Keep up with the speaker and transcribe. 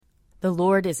The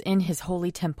Lord is in his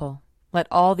holy temple. Let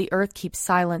all the earth keep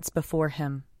silence before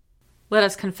him. Let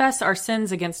us confess our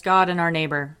sins against God and our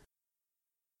neighbor.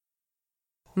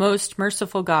 Most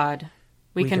merciful God,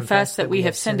 we confess that we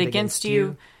have sinned against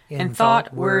you in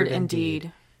thought, word, and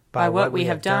deed, by what we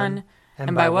have done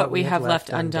and by what we have left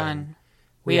undone.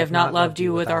 We have not loved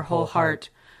you with our whole heart.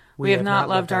 We have not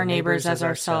loved our neighbors as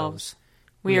ourselves.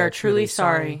 We are truly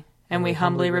sorry, and we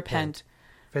humbly repent.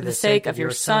 For the sake of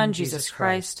your Son, Jesus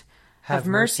Christ, have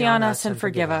mercy on us and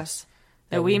forgive us,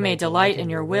 that we may delight in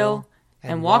your will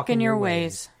and walk in your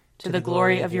ways, to the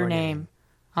glory of your name.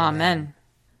 Amen.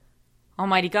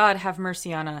 Almighty God, have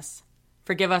mercy on us.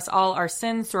 Forgive us all our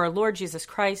sins through our Lord Jesus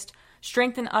Christ.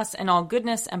 Strengthen us in all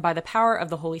goodness, and by the power of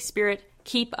the Holy Spirit,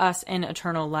 keep us in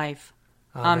eternal life.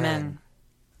 Amen.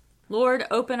 Lord,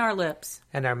 open our lips,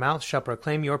 and our mouth shall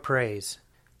proclaim your praise.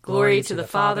 Glory to the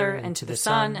Father, and to the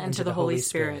Son, and to the Holy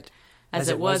Spirit, as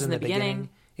it was in the beginning,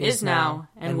 is now,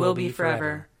 and will be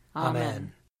forever.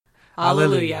 Amen.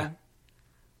 Alleluia.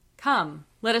 Come,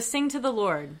 let us sing to the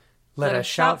Lord. Let us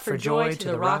shout for joy to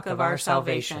the rock of our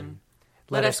salvation.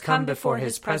 Let us come before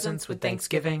his presence with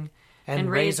thanksgiving, and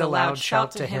raise a loud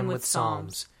shout to him with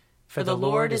psalms. For the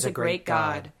Lord is a great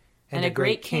God, and a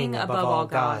great King above all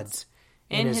gods.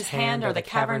 In his hand are the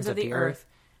caverns of the earth,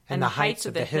 and the heights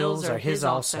of the hills are his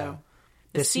also.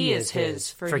 The sea is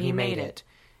his, for he made it,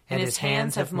 and his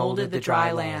hands have molded the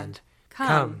dry land.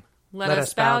 Come, let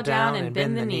us bow down and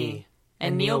bend the knee,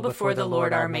 and kneel before the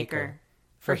Lord our Maker.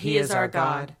 For he is our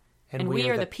God, and we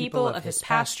are the people of his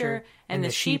pasture and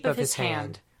the sheep of his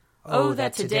hand. Oh,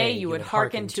 that today you would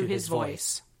hearken to his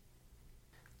voice.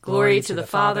 Glory to the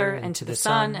Father, and to the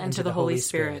Son, and to the Holy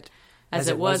Spirit, as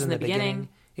it was in the beginning,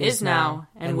 is now,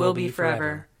 and will be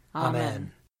forever.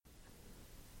 Amen.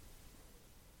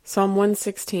 Psalm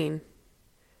 116.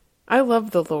 I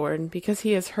love the Lord, because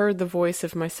he has heard the voice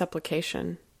of my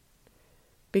supplication,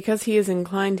 because he has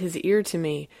inclined his ear to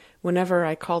me whenever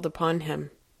I called upon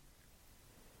him.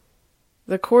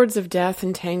 The cords of death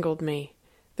entangled me,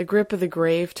 the grip of the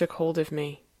grave took hold of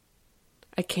me.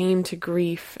 I came to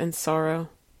grief and sorrow.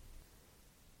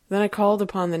 Then I called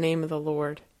upon the name of the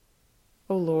Lord.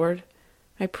 O Lord,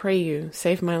 I pray you,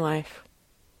 save my life.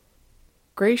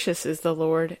 Gracious is the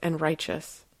Lord and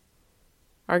righteous.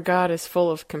 Our God is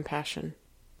full of compassion.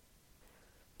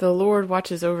 The Lord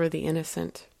watches over the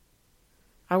innocent.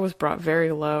 I was brought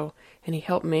very low, and he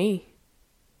helped me.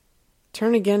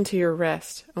 Turn again to your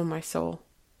rest, O my soul,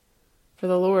 for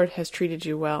the Lord has treated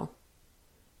you well.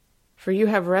 For you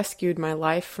have rescued my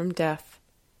life from death,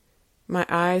 my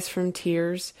eyes from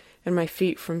tears, and my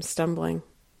feet from stumbling.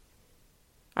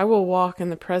 I will walk in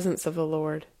the presence of the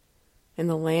Lord, in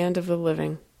the land of the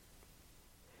living.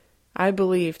 I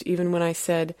believed even when I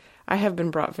said, I have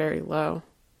been brought very low.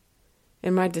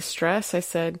 In my distress I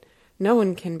said, no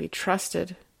one can be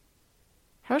trusted.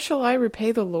 How shall I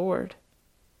repay the Lord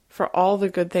for all the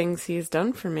good things he has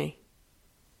done for me?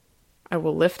 I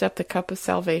will lift up the cup of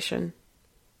salvation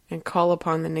and call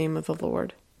upon the name of the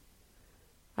Lord.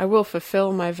 I will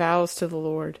fulfill my vows to the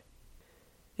Lord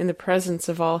in the presence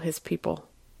of all his people.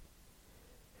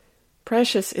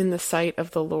 Precious in the sight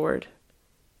of the Lord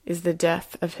is the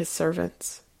death of his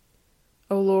servants.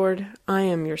 O Lord, I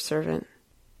am your servant.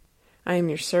 I am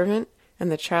your servant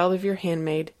and the child of your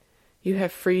handmaid. You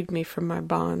have freed me from my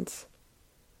bonds.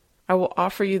 I will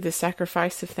offer you the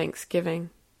sacrifice of thanksgiving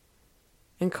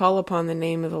and call upon the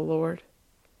name of the Lord.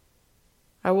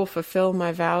 I will fulfill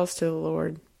my vows to the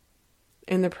Lord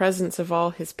in the presence of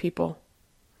all his people,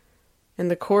 in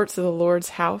the courts of the Lord's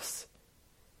house,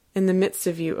 in the midst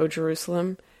of you, O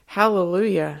Jerusalem.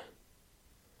 Hallelujah!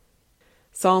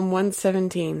 Psalm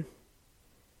 117.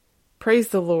 Praise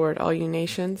the Lord, all you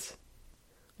nations.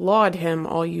 Laud him,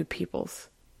 all you peoples.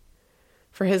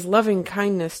 For his loving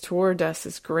kindness toward us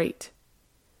is great,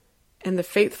 and the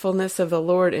faithfulness of the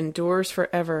Lord endures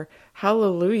forever.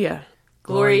 Hallelujah!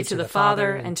 Glory to the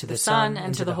Father, and to the Son,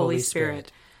 and to the Holy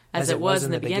Spirit, as it was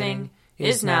in the beginning,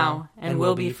 is now, and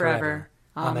will be forever.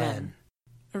 Amen.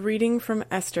 A reading from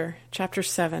Esther, chapter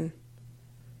 7.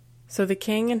 So the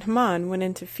king and Haman went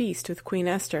in to feast with Queen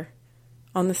Esther.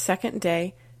 On the second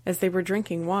day, as they were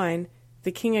drinking wine,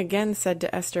 the king again said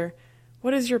to Esther,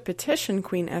 What is your petition,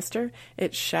 Queen Esther?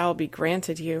 It shall be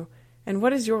granted you. And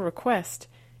what is your request?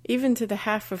 Even to the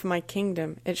half of my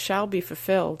kingdom it shall be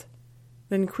fulfilled.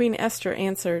 Then Queen Esther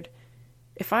answered,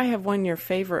 If I have won your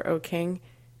favor, O king,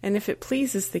 and if it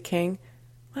pleases the king,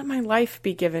 let my life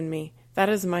be given me, that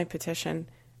is my petition,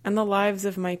 and the lives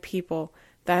of my people,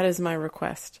 that is my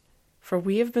request. For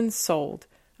we have been sold,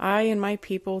 I and my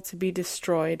people, to be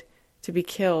destroyed, to be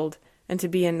killed, and to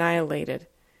be annihilated.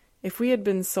 If we had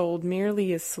been sold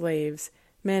merely as slaves,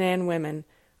 men and women,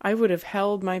 I would have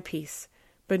held my peace,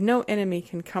 but no enemy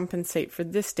can compensate for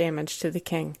this damage to the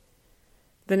king."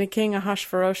 Then the king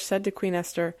Ahasuerus said to Queen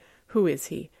Esther, "Who is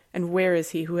he, and where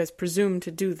is he who has presumed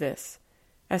to do this?"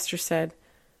 Esther said,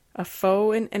 "A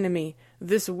foe and enemy,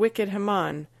 this wicked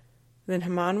Haman." Then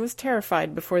Haman was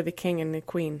terrified before the king and the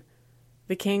queen.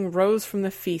 The king rose from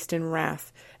the feast in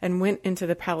wrath and went into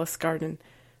the palace garden.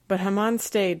 But Haman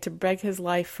stayed to beg his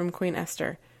life from Queen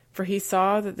Esther, for he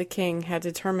saw that the king had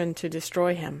determined to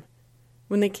destroy him.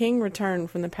 When the king returned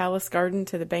from the palace garden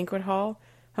to the banquet hall,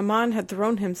 Haman had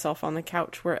thrown himself on the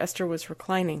couch where Esther was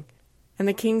reclining. And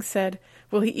the king said,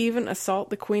 "Will he even assault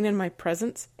the queen in my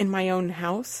presence, in my own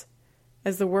house?"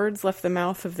 As the words left the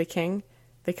mouth of the king,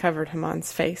 they covered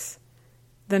Haman's face.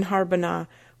 Then Harbonah,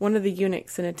 one of the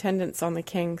eunuchs in attendance on the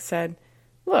king, said,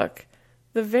 "Look,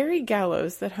 the very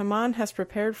gallows that Haman has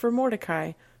prepared for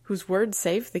Mordecai, whose word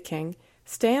saved the king,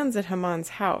 stands at Haman's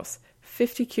house,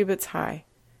 50 cubits high."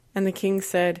 And the king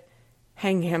said,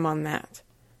 "Hang him on that."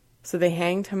 So they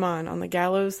hanged Haman on the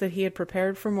gallows that he had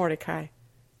prepared for Mordecai.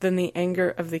 Then the anger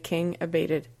of the king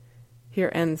abated.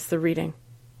 Here ends the reading.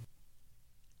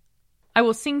 I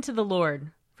will sing to the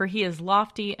Lord, for he is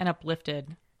lofty and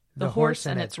uplifted. The horse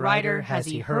and its rider has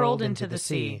he hurled into the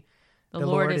sea. The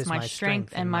Lord is my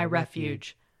strength and my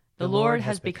refuge. The Lord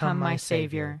has become my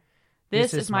Savior.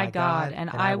 This is my God, and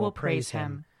I will praise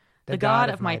him. The God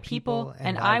of my people,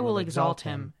 and I will exalt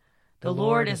him. The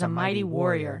Lord is a mighty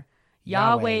warrior.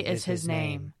 Yahweh is his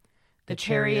name. The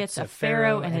chariots of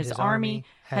Pharaoh and his army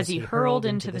has he hurled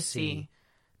into the sea.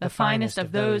 The finest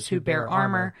of those who bear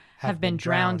armor have been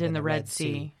drowned in the Red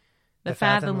Sea. The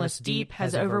fathomless deep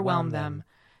has overwhelmed them.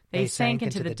 They sank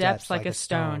into the depths like a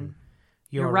stone.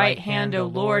 Your right hand, O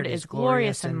Lord, is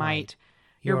glorious in might.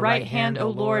 Your right hand, O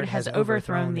Lord, has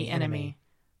overthrown the enemy.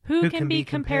 Who can be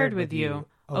compared with you,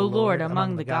 O Lord,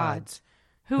 among the gods?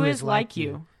 Who is like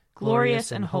you,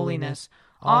 glorious in holiness,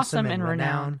 awesome in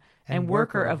renown, and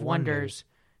worker of wonders?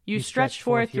 You stretched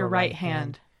forth your right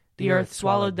hand. The earth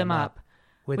swallowed them up.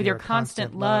 With your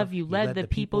constant love you led the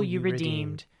people you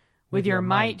redeemed. With your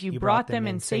might you brought them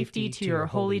in safety to your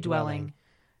holy dwelling.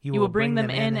 You will bring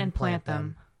them in and plant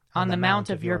them on the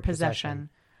mount of your possession,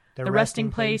 the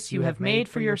resting place you have made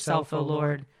for yourself, O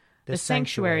Lord, the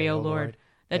sanctuary, O Lord,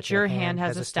 that your hand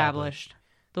has established.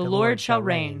 The Lord shall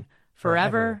reign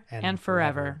forever and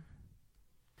forever.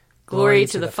 Glory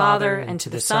to the Father, and to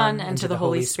the Son, and to the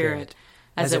Holy Spirit,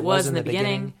 as it was in the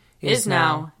beginning, is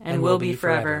now, and will be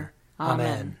forever.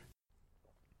 Amen.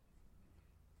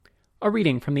 A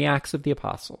reading from the Acts of the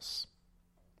Apostles.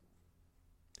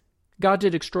 God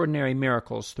did extraordinary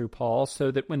miracles through Paul,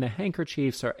 so that when the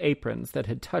handkerchiefs or aprons that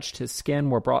had touched his skin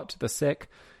were brought to the sick,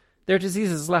 their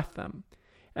diseases left them,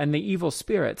 and the evil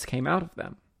spirits came out of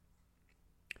them.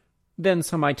 Then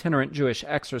some itinerant Jewish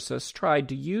exorcists tried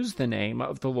to use the name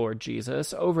of the Lord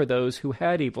Jesus over those who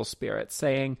had evil spirits,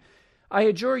 saying, "I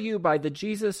adjure you by the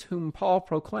Jesus whom Paul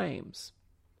proclaims."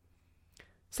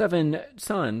 7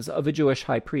 sons of a Jewish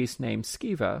high priest named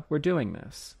Sceva were doing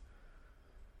this.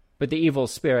 But the evil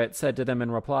spirit said to them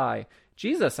in reply,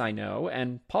 "Jesus I know,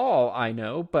 and Paul I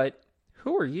know, but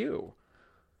who are you?"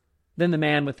 Then the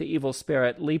man with the evil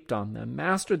spirit leaped on them,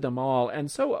 mastered them all, and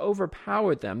so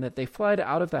overpowered them that they fled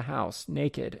out of the house,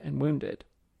 naked and wounded.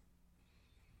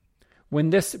 When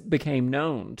this became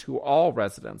known to all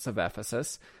residents of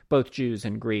Ephesus, both Jews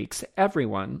and Greeks,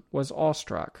 everyone was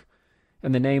awestruck,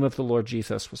 and the name of the Lord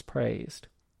Jesus was praised.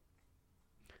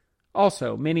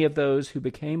 Also, many of those who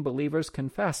became believers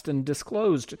confessed and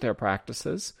disclosed their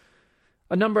practices.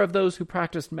 A number of those who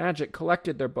practiced magic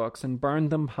collected their books and burned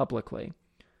them publicly.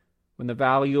 When the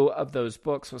value of those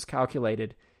books was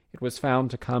calculated, it was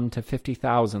found to come to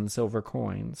 50,000 silver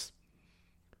coins.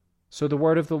 So the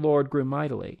word of the Lord grew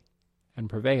mightily and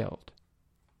prevailed.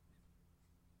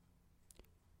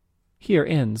 Here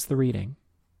ends the reading.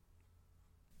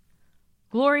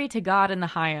 Glory to God in the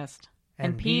highest,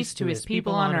 and peace to his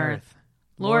people on earth.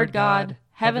 Lord God,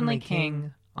 heavenly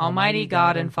King, almighty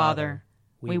God and Father,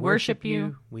 we worship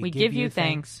you, we give you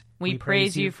thanks, we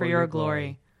praise you for your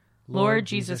glory. Lord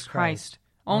Jesus Christ,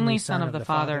 only Son of the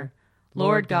Father,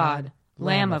 Lord God,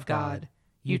 Lamb of God,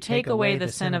 you take away the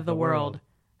sin of the world.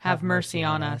 Have mercy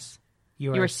on us.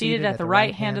 You are seated at the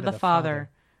right hand of the Father.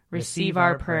 Receive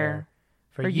our prayer.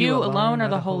 For you alone are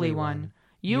the Holy One.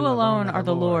 You alone are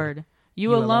the Lord.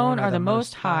 You alone are the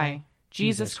Most High,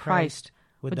 Jesus Christ,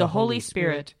 with the Holy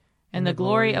Spirit, and the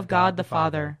glory of God the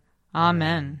Father.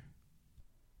 Amen.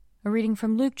 A reading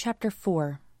from Luke chapter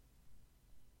 4.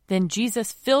 Then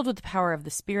Jesus, filled with the power of the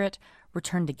Spirit,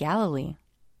 returned to Galilee,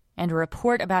 and a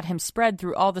report about him spread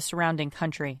through all the surrounding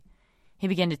country. He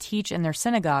began to teach in their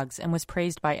synagogues and was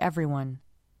praised by everyone.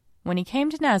 When he came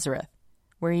to Nazareth,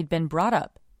 where he'd been brought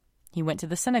up, he went to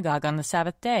the synagogue on the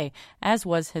Sabbath day, as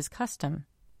was his custom.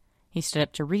 He stood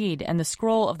up to read, and the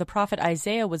scroll of the prophet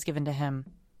Isaiah was given to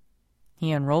him.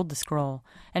 He unrolled the scroll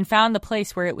and found the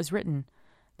place where it was written,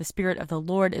 "The Spirit of the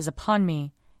Lord is upon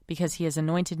me, because he has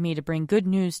anointed me to bring good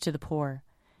news to the poor.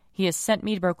 He has sent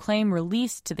me to proclaim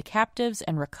release to the captives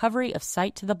and recovery of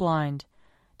sight to the blind,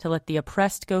 to let the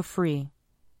oppressed go free,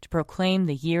 to proclaim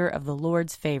the year of the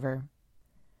Lord's favor."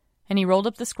 And he rolled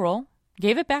up the scroll,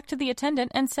 gave it back to the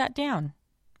attendant, and sat down.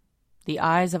 The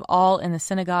eyes of all in the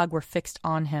synagogue were fixed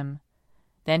on him.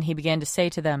 Then he began to say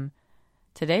to them,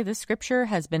 "Today this scripture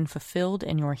has been fulfilled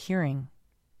in your hearing."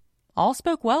 All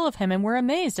spoke well of him and were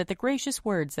amazed at the gracious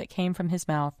words that came from his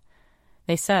mouth.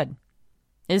 They said,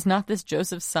 "Is not this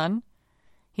Joseph's son?"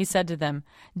 He said to them,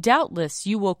 "Doubtless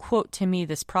you will quote to me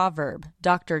this proverb,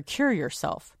 'Doctor, cure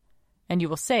yourself.' And you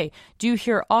will say, 'Do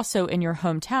here also in your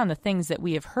hometown the things that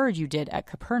we have heard you did at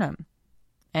Capernaum.'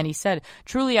 And he said,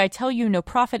 'Truly I tell you, no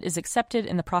prophet is accepted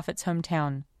in the prophet's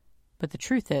hometown.' But the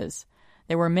truth is,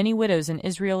 there were many widows in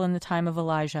Israel in the time of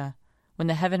Elijah, when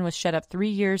the heaven was shut up 3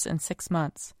 years and 6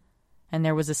 months, and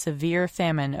there was a severe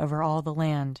famine over all the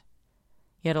land.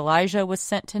 Yet Elijah was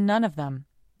sent to none of them,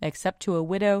 except to a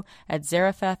widow at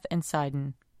Zarephath in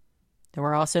Sidon. There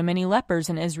were also many lepers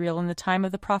in Israel in the time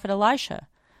of the prophet Elisha,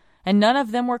 and none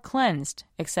of them were cleansed,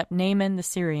 except Naaman the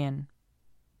Syrian."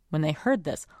 When they heard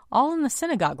this, all in the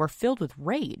synagogue were filled with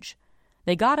rage.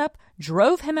 They got up,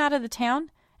 drove him out of the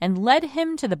town, and led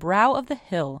him to the brow of the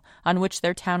hill on which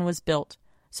their town was built,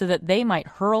 so that they might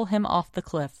hurl him off the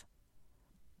cliff.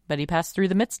 But he passed through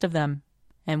the midst of them,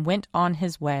 and went on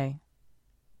his way.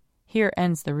 Here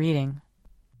ends the reading.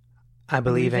 I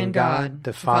believe in God,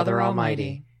 the Father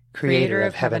Almighty, creator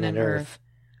of heaven and earth.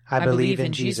 I believe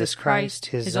in Jesus Christ,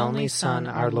 his only Son,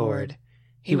 our Lord.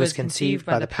 He was conceived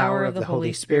by the power of the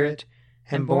Holy Spirit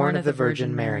and born of the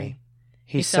Virgin Mary.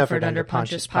 He suffered under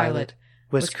Pontius Pilate,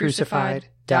 was crucified,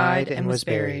 died, and was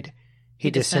buried.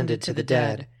 He descended to the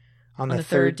dead. On the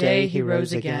third day he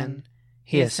rose again.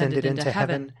 He ascended into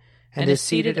heaven and is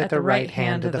seated at the right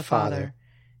hand of the Father.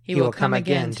 He will come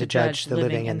again to judge the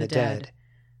living and the dead.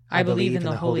 I believe in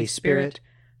the Holy Spirit,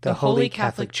 the Holy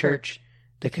Catholic Church,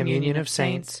 the communion of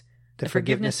saints, the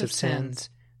forgiveness of sins,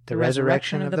 the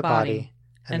resurrection of the body,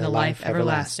 and the life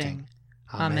everlasting.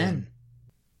 Amen.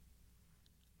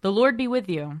 The Lord be with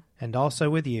you. And also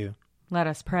with you. Let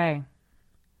us pray.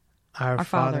 Our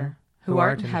Father, who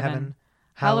art in heaven,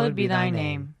 hallowed be thy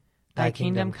name. Thy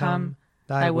kingdom come,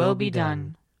 thy will be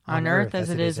done, on earth as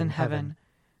it is in heaven.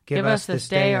 Give us this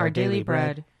day our daily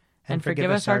bread, and forgive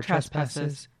us our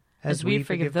trespasses, as we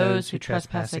forgive those who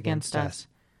trespass against us.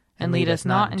 And lead us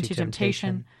not into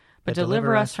temptation, but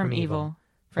deliver us from evil.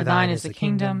 For thine is the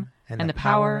kingdom, and the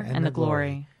power, and the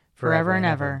glory, forever and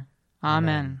ever.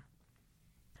 Amen.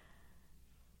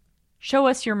 Show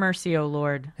us your mercy, O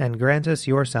Lord. And grant us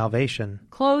your salvation.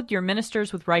 Clothe your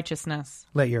ministers with righteousness.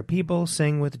 Let your people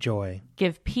sing with joy.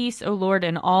 Give peace, O Lord,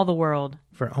 in all the world.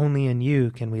 For only in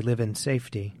you can we live in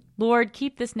safety. Lord,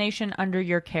 keep this nation under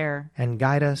your care. And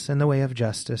guide us in the way of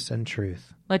justice and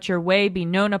truth. Let your way be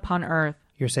known upon earth.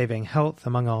 Your saving health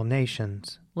among all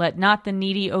nations. Let not the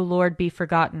needy, O Lord, be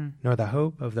forgotten. Nor the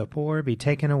hope of the poor be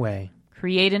taken away.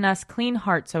 Create in us clean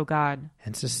hearts, O God.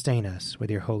 And sustain us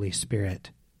with your Holy Spirit.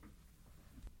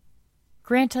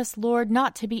 Grant us, Lord,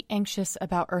 not to be anxious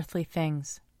about earthly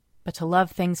things, but to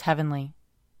love things heavenly.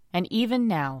 And even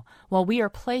now, while we are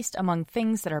placed among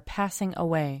things that are passing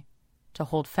away, to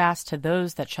hold fast to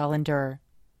those that shall endure.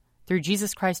 Through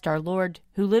Jesus Christ our Lord,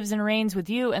 who lives and reigns with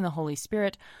you and the Holy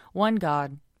Spirit, one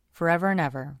God, forever and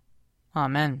ever.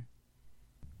 Amen.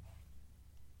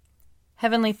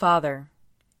 Heavenly Father,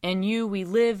 in you we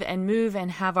live and move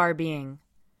and have our being.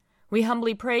 We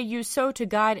humbly pray you so to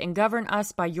guide and govern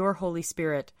us by your Holy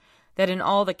Spirit, that in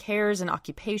all the cares and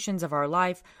occupations of our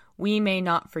life we may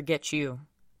not forget you,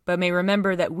 but may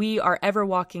remember that we are ever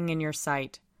walking in your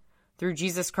sight. Through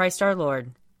Jesus Christ our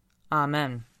Lord.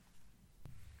 Amen.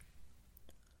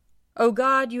 O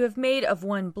God, you have made of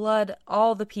one blood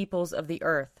all the peoples of the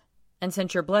earth, and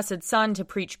sent your blessed Son to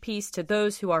preach peace to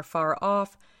those who are far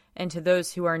off and to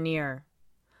those who are near.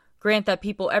 Grant that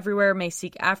people everywhere may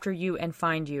seek after you and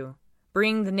find you.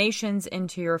 Bring the nations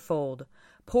into your fold.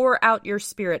 Pour out your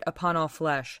Spirit upon all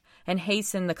flesh, and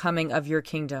hasten the coming of your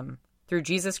kingdom. Through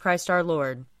Jesus Christ our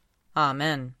Lord.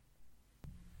 Amen.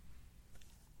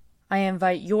 I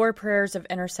invite your prayers of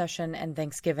intercession and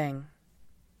thanksgiving.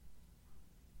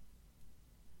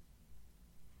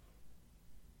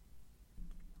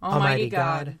 Almighty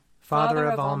God, Father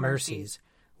of all mercies,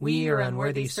 we, your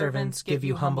unworthy servants, give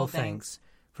you humble thanks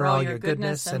for all your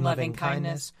goodness and loving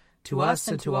kindness to us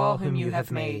and to all whom you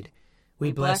have made.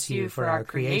 We bless you for our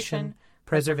creation,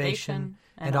 preservation,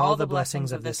 and all the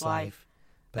blessings of this life,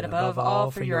 but above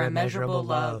all for your immeasurable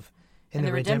love in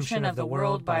the redemption of the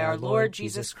world by our Lord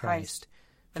Jesus Christ,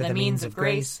 for the means of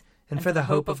grace and for the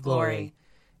hope of glory.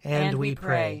 And we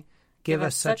pray, give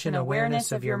us such an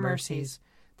awareness of your mercies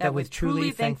that with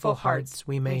truly thankful hearts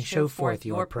we may show forth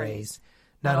your praise,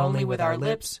 not only with our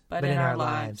lips but in our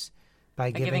lives,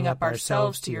 by giving up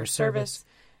ourselves to your service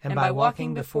and by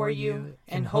walking before you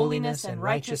in holiness and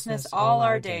righteousness all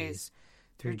our days,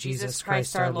 through Jesus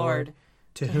Christ our Lord,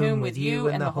 to whom with you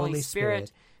and the Holy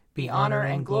Spirit be honor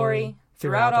and glory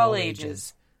throughout all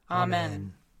ages.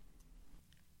 Amen.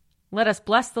 Let us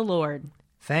bless the Lord.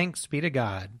 Thanks be to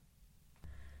God.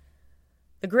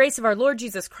 The grace of our Lord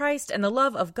Jesus Christ and the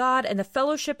love of God and the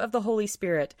fellowship of the Holy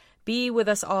Spirit be with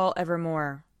us all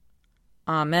evermore.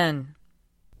 Amen.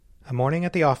 A Morning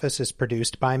at the Office is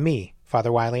produced by me,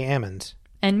 Father Wiley Ammons.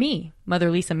 And me, Mother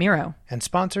Lisa Meirow. And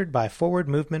sponsored by Forward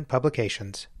Movement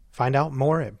Publications. Find out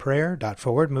more at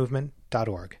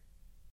prayer.forwardmovement.org.